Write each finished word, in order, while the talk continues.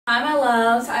Hi my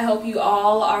loves, I hope you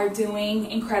all are doing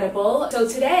incredible. So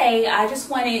today I just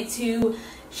wanted to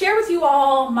share with you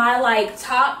all my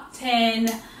top 10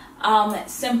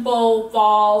 simple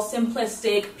fall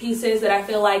simplistic pieces that I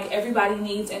feel like everybody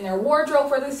needs in their wardrobe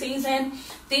for the season.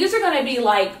 These are going to be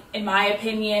in my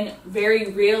opinion, very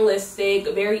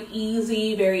realistic, very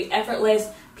easy, very effortless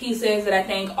pieces that I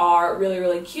think are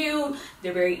really cute.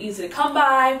 They're very easy to come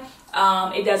by.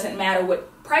 It doesn't matter what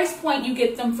price point you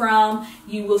get them from,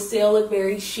 you will still look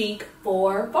very chic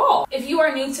for fall. If you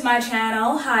are new to my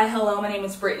channel, hi, hello, my name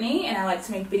is Brittany and I like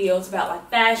to make videos about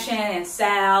fashion and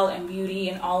style and beauty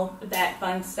and all of that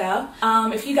fun stuff.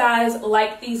 If you guys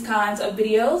like these kinds of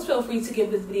videos, feel free to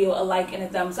give this video a like and a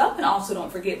thumbs up, and also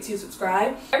don't forget to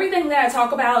subscribe. Everything that I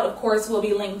talk about, of course, will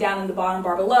be linked down in the bottom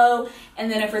bar below,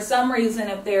 and then if for some reason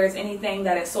if there's anything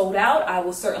that is sold out, I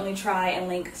will certainly try and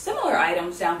link similar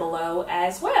items down below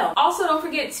as well. Also, don't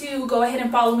forget to go ahead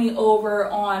and follow me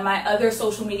over on my other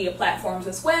social media platforms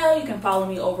as well. You can follow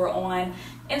me over on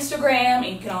Instagram, and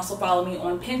you can also follow me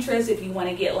on Pinterest if you want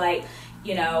to get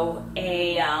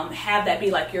have that be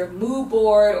your mood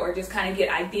board, or just kind of get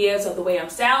ideas of the way I'm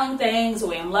styling things, the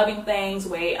way I'm loving things,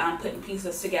 the way I'm putting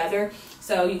pieces together.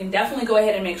 So you can definitely go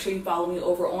ahead and make sure you follow me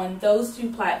over on those two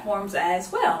platforms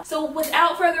as well. So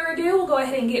without further ado, we'll go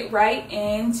ahead and get right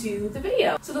into the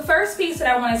video. So the first piece that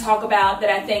I want to talk about that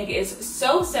I think is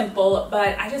so simple,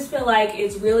 but I just feel like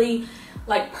it's really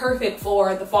perfect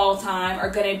for the fall time, are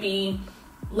going to be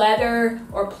leather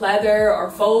or pleather or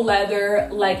faux leather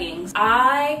leggings.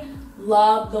 I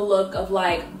love the look of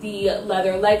the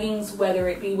leather leggings, whether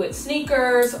it be with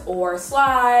sneakers or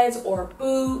slides or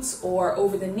boots or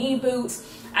over the knee boots.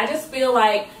 I just feel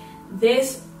like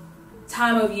this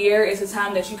time of year is a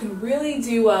time that you can really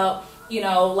do up,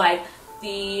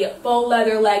 the faux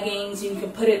leather leggings. You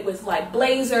can put it with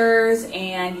blazers,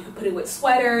 and you can put it with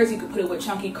sweaters, you can put it with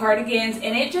chunky cardigans,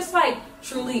 and it just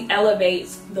truly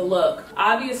elevates the look.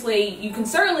 Obviously, you can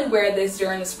certainly wear this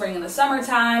during the spring and the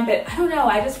summertime, but I don't know,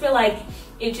 I just feel like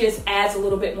it just adds a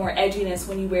little bit more edginess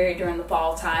when you wear it during the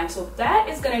fall time. So that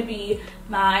is going to be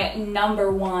my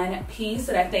number one piece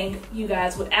that I think you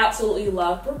guys would absolutely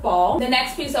love for fall. The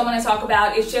next piece I want to talk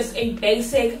about is just a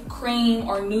basic cream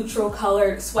or neutral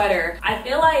colored sweater. I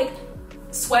feel like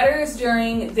sweaters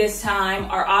during this time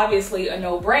are obviously a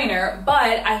no-brainer,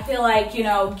 but I feel like,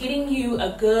 getting you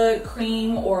a good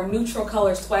cream or neutral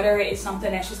color sweater is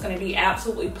something that's just going to be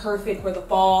absolutely perfect for the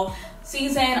fall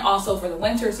season, also for the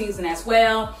winter season as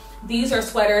well. These are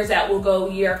sweaters that will go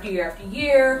year after year after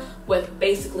year with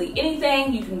basically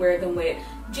anything. You can wear them with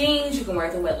jeans, you can wear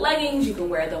them with leggings, you can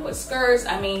wear them with skirts.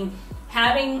 I mean,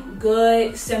 having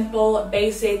good, simple,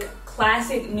 basic,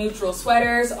 classic neutral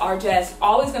sweaters are just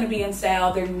always going to be in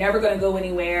style. They're never going to go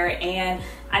anywhere, and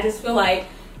I just feel like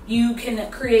you can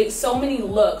create so many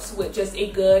looks with just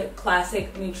a good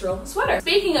classic neutral sweater.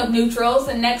 Speaking of neutrals,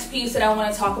 the next piece that I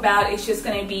want to talk about is just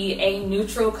going to be a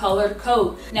neutral colored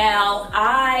coat. Now,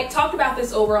 I talked about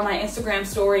this over on my Instagram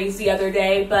stories the other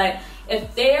day, but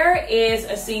if there is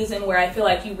a season where I feel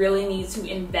like you really need to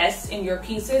invest in your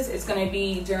pieces, it's going to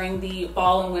be during the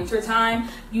fall and winter time.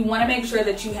 You want to make sure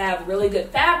that you have really good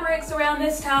fabrics around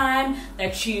this time,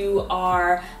 that you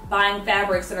are buying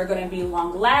fabrics that are going to be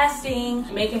long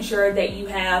lasting, making sure that you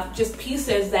have just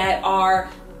pieces that are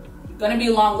going to be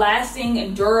long lasting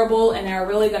and durable and are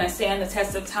really going to stand the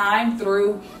test of time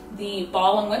through the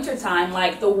fall and winter time.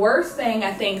 The worst thing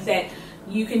I think that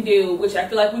you can do, which I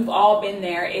feel like we've all been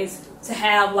there, is to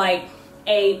have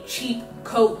a cheap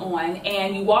coat on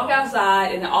and you walk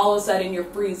outside and all of a sudden you're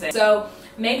freezing. So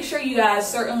make sure you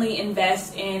guys certainly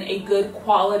invest in a good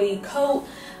quality coat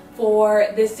for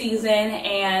this season,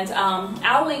 and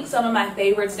I'll link some of my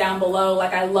favorites down below.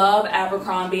 I love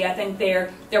Abercrombie. I think their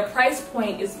price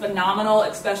point is phenomenal,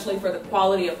 especially for the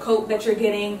quality of coat that you're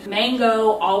getting.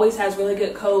 Mango always has really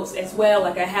good coats as well.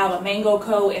 I have a Mango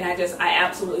coat and I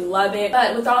absolutely love it.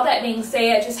 But with all that being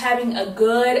said, just having a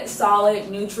good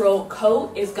solid neutral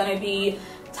coat is going to be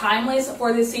timeless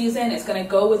for this season. It's going to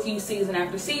go with you season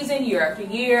after season, year after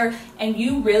year, and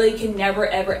you really can never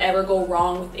ever go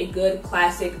wrong with a good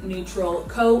classic neutral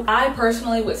coat. I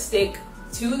personally would stick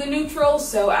to the neutrals,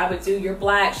 so I would do your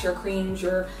blacks, your creams,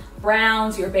 your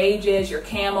browns, your beiges, your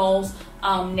camels,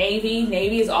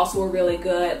 navy is also a really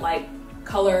good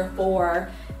color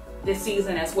for this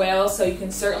season as well, so you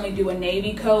can certainly do a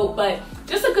navy coat. But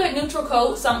just a good neutral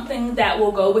coat, something that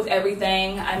will go with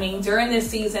everything. I mean, during this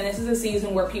season, this is a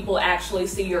season where people actually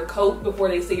see your coat before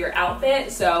they see your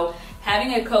outfit. So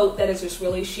having a coat that is just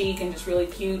really chic and just really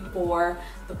cute for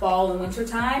the fall and winter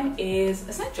time is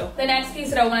essential. The next piece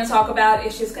that I want to talk about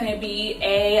is just going to be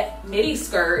a midi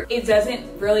skirt. It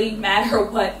doesn't really matter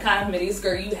what kind of midi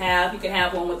skirt you have. You can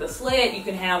have one with a slit, you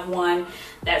can have one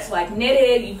that's like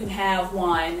knitted, you can have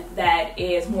one that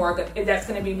is that's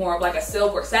going to be more of like a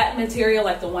silk or satin material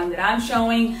like the one that I'm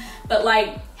showing. But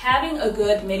like having a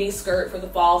good midi skirt for the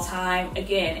fall time,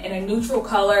 again, in a neutral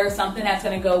color, something that's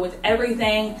going to go with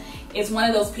everything, is one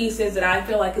of those pieces that I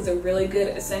feel like is a really good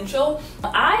essential.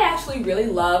 I actually really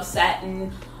love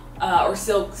satin or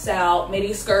silk style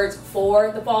midi skirts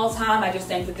for the fall time. I just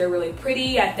think that they're really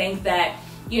pretty. I think that,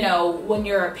 you know, when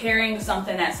you're pairing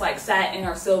something that's like satin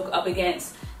or silk up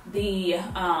against the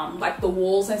like the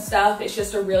wools and stuff, it's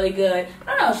just a really good, I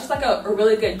don't know, it's just like a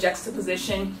really good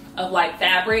juxtaposition of like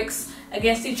fabrics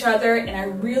against each other, and I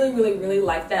really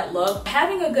like that look.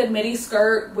 Having a good midi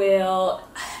skirt will,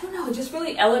 I don't know, it just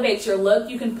really elevates your look.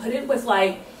 You can put it with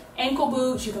like ankle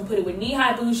boots, you can put it with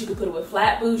knee-high boots, you can put it with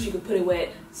flat boots, you can put it with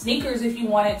sneakers if you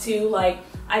wanted to. Like,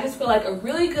 I just feel like a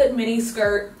really good midi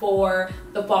skirt for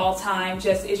the fall time,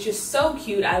 it's just so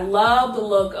cute. I love the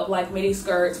look of like midi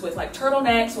skirts with like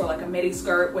turtlenecks, or like a midi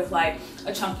skirt with like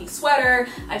a chunky sweater.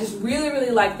 I just really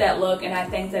like that look, and I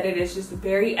think that it is just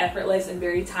very effortless and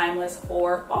very timeless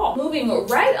for fall. Moving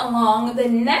right along, the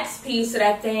next piece that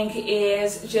I think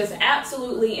is just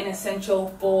absolutely an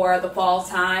essential for the fall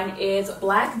time is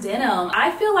black denim.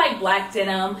 I feel like black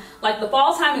denim, like the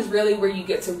fall time is really where you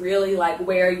get to really like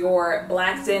wear your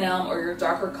black denim or your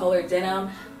darker colored denim.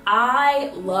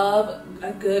 I love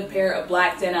a good pair of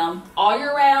black denim all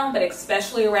year round, but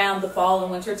especially around the fall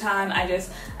and winter time.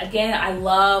 I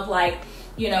love, like,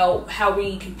 you know, how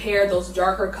we compare those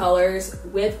darker colors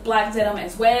with black denim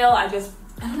as well. I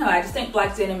don't know, I just think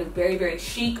black denim is very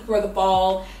chic for the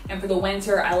fall and for the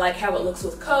winter. I like how it looks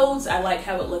with coats. I like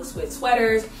how it looks with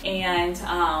sweaters and,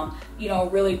 you know,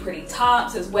 really pretty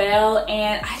tops as well.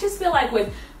 And I just feel like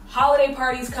with holiday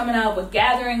parties coming up, with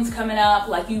gatherings coming up,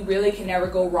 like, you really can never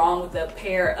go wrong with a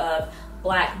pair of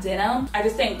black denim. I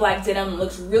just think black denim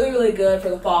looks really good for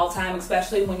the fall time,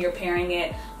 especially when you're pairing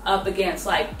it up against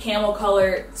like camel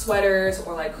colored sweaters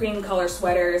or like cream color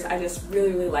sweaters. I just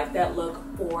really like that look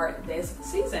for this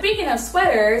season. Speaking of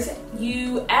sweaters,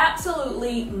 you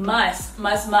absolutely must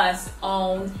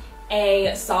own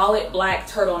a solid black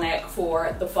turtleneck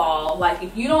for the fall. Like,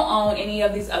 if you don't own any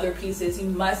of these other pieces, you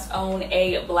must own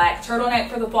a black turtleneck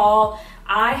for the fall.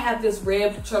 I have this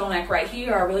ribbed turtleneck right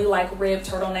here. I really like ribbed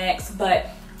turtlenecks, but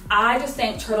I just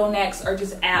think turtlenecks are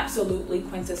just absolutely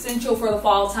quintessential for the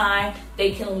fall time.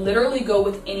 They can literally go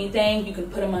with anything. You can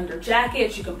put them under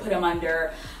jackets, you can put them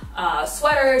under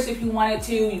sweaters if you wanted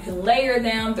to. You can layer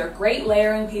them. They're great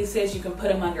layering pieces. You can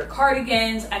put them under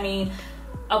cardigans. I mean,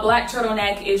 a black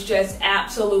turtleneck is just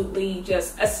absolutely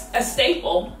just a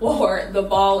staple for the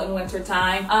fall and winter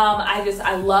time.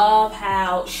 I love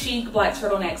how chic black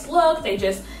turtlenecks look.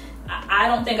 I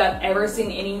don't think I've ever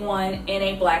seen anyone in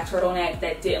a black turtleneck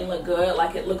that didn't look good.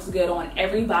 Like, it looks good on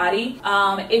everybody.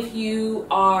 If you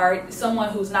are someone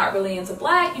who's not really into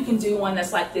black, you can do one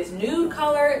that's like this nude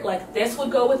color. Like, this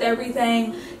would go with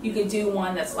everything. You could do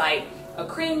one that's like a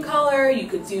cream color. You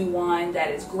could do one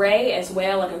that is gray as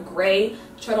well, like a gray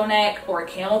turtleneck, or a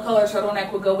camel color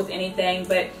turtleneck would go with anything.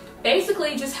 But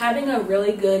basically, just having a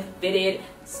really good fitted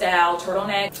style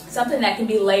turtleneck, something that can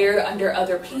be layered under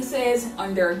other pieces,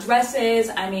 under dresses.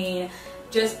 I mean,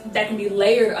 just that can be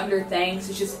layered under things.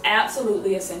 It's just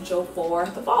absolutely essential for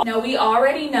the fall. Now, we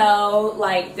already know,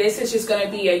 like, this is just going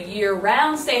to be a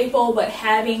year-round staple, but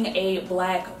having a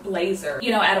black blazer,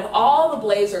 you know, out of all the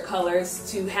blazer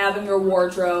colors to have in your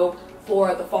wardrobe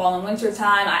for the fall and winter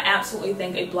time, I absolutely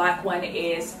think a black one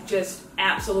is just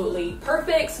absolutely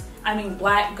perfect. I mean,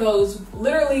 black goes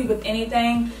literally with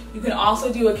anything. You can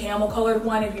also do a camel colored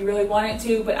one if you really wanted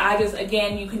to, but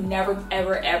again, you can never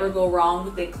ever go wrong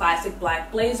with a classic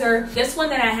black blazer. This one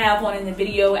that I have on in the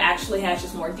video actually has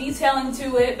just more detailing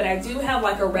to it, but I do have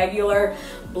like a regular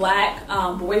black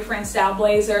boyfriend style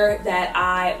blazer that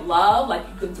I love. Like,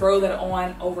 you can throw that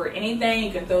on over anything.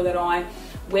 You can throw that on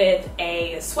with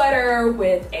a sweater,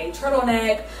 with a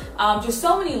turtleneck, just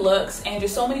so many looks and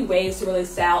just so many ways to really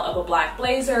style up a black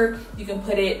blazer. You can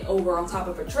put it over on top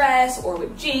of a dress, or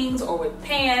with jeans, or with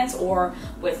pants, or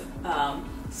with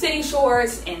city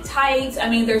shorts and tights. I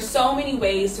mean, there's so many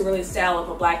ways to really style up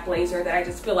a black blazer that I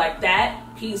just feel like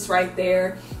that piece right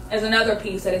there is another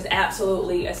piece that is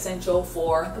absolutely essential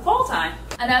for the fall time.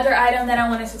 Another item that I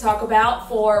wanted to talk about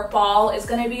for fall is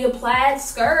going to be a plaid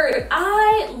skirt.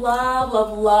 I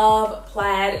love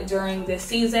plaid during this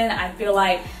season. I feel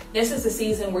like this is the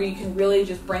season where you can really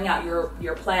just bring out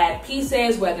your plaid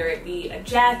pieces, whether it be a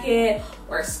jacket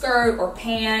or a skirt or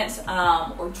pants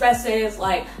or dresses.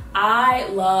 Like, I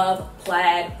love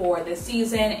plaid for this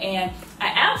season, and I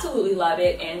absolutely love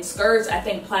it. And skirts, I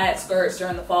think plaid skirts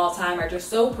during the fall time are just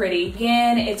so pretty.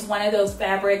 Again, it's one of those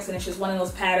fabrics and it's just one of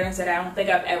those patterns that I don't think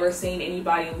I've ever seen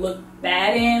anybody look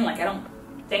bad in. Like, I don't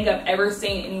think I've ever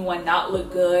seen anyone not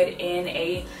look good in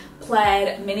a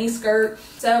plaid mini skirt.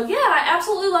 So yeah, I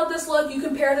absolutely love this look. You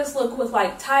can pair this look with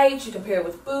like tights, you can pair it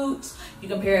with boots, you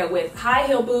can pair it with high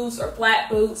heel boots or flat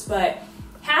boots, but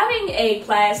having a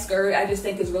plaid skirt I just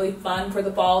think is really fun for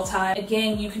the fall time.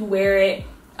 Again, you can wear it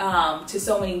to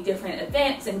so many different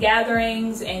events and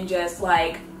gatherings, and just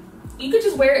like, you could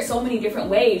just wear it so many different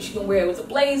ways. You can wear it with a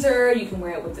blazer, you can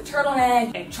wear it with a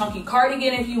turtleneck, a chunky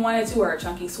cardigan if you wanted to, or a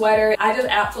chunky sweater. I just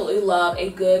absolutely love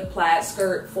a good plaid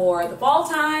skirt for the fall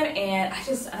time, and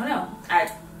I don't know.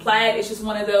 Plaid is just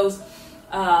one of those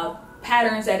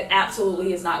patterns that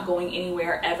absolutely is not going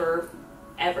anywhere ever.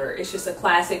 It's just a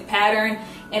classic pattern,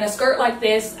 and a skirt like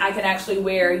this I can actually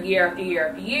wear year after year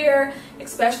after year,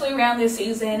 especially around this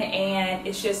season, and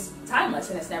it's just timeless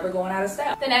and it's never going out of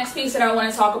style. The next piece that I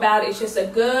want to talk about is just a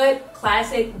good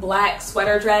classic black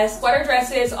sweater dress. Sweater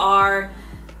dresses are,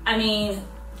 I mean,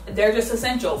 they're just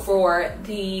essential for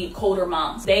the colder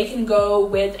months. They can go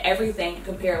with everything. You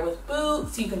can pair it with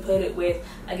boots, you can put it with,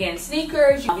 again,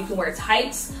 sneakers, you can wear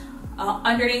tights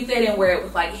underneath it and wear it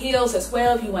with like heels as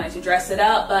well if you wanted to dress it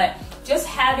up. But just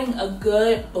having a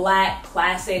good black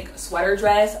classic sweater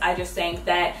dress, I just think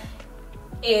that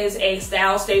is a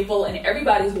style staple in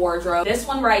everybody's wardrobe. This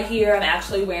one right here I'm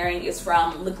actually wearing is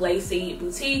from Le Glacis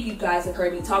Boutique. You guys have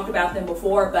heard me talk about them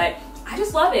before, but I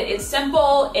just love it. It's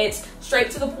simple, it's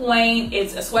straight to the point,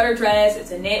 it's a sweater dress,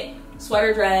 it's a knit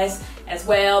sweater dress as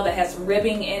well that has some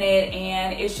ribbing in it,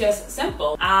 and it's just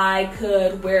simple. I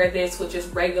could wear this with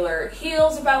just regular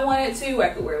heels if I wanted to. I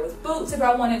could wear it with boots if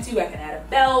I wanted to. I can add a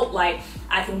belt. Like,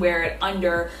 I can wear it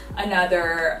under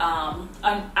another,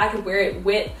 I could wear it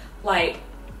with like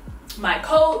my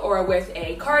coat or with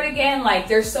a cardigan. Like,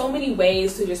 there's so many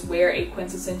ways to just wear a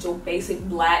quintessential basic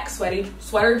black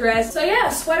sweater dress. So yeah,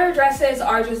 sweater dresses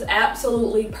are just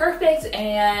absolutely perfect,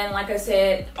 and like I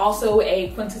said, also a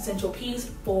quintessential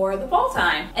piece for the fall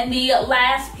time. And the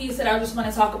last piece that I just want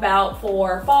to talk about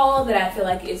for fall that I feel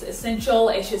like is essential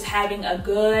is just having a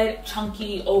good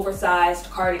chunky oversized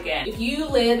cardigan. If you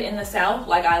live in the South,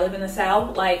 like I live in the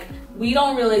South, like, we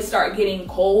don't really start getting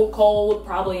cold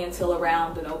probably until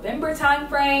around the November time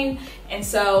frame. And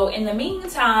so in the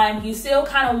meantime, you still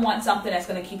kind of want something that's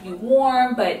going to keep you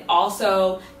warm, but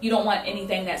also you don't want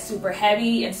anything that's super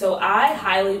heavy. And so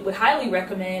I would highly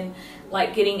recommend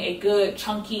like getting a good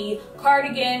chunky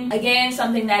cardigan. Again,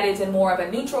 something that is in more of a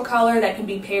neutral color that can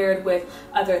be paired with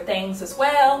other things as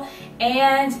well.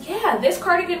 And yeah, this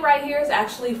cardigan right here is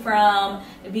actually from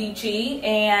Vici,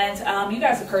 and you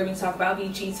guys have heard me talk about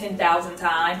Vici 10,000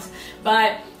 times,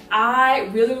 but I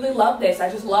really love this.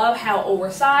 I just love how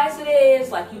oversized it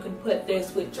is. Like, you can put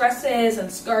this with dresses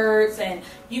and skirts, and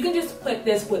you can just put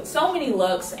this with so many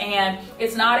looks, and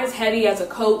it's not as heavy as a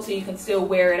coat, so you can still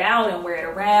wear it out and wear it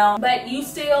around, but you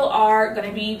still are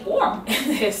gonna be warm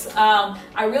in this.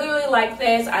 I really like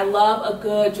this. I love a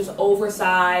good, just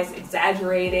oversized,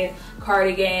 exaggerated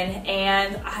cardigan,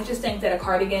 and I just think that a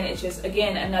cardigan is just,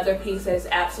 again, another piece that is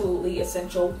absolutely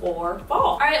essential for fall.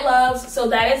 All right, loves, so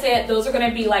that is it. Those are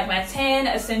gonna be like my 10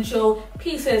 essential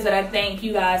pieces that I think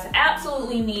you guys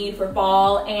absolutely need for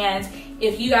fall. And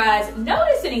if you guys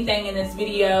notice anything in this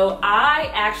video,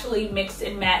 I actually mixed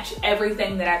and matched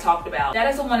everything that I talked about.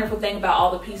 That is a wonderful thing about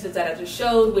all the pieces that I just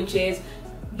showed, which is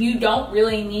you don't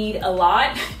really need a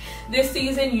lot. This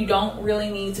season, you don't really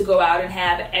need to go out and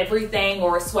have everything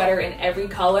or a sweater in every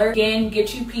color. Again,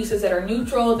 get you pieces that are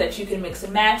neutral that you can mix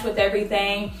and match with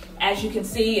everything. As you can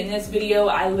see in this video,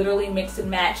 I literally mix and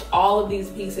match all of these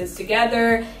pieces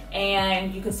together,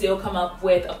 and you can still come up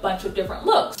with a bunch of different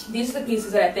looks. These are the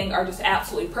pieces that I think are just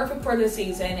absolutely perfect for this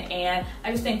season, and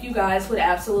I just think you guys would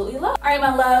absolutely love. All right,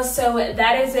 my loves, so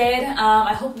that is it.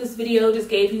 I hope this video just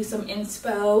gave you some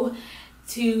inspo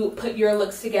to put your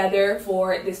looks together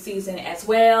for this season as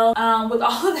well. With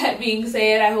all of that being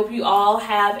said, I hope you all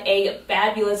have a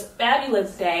fabulous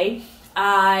day.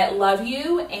 I love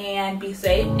you, and be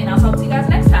safe, and I'll talk to you guys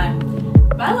next time.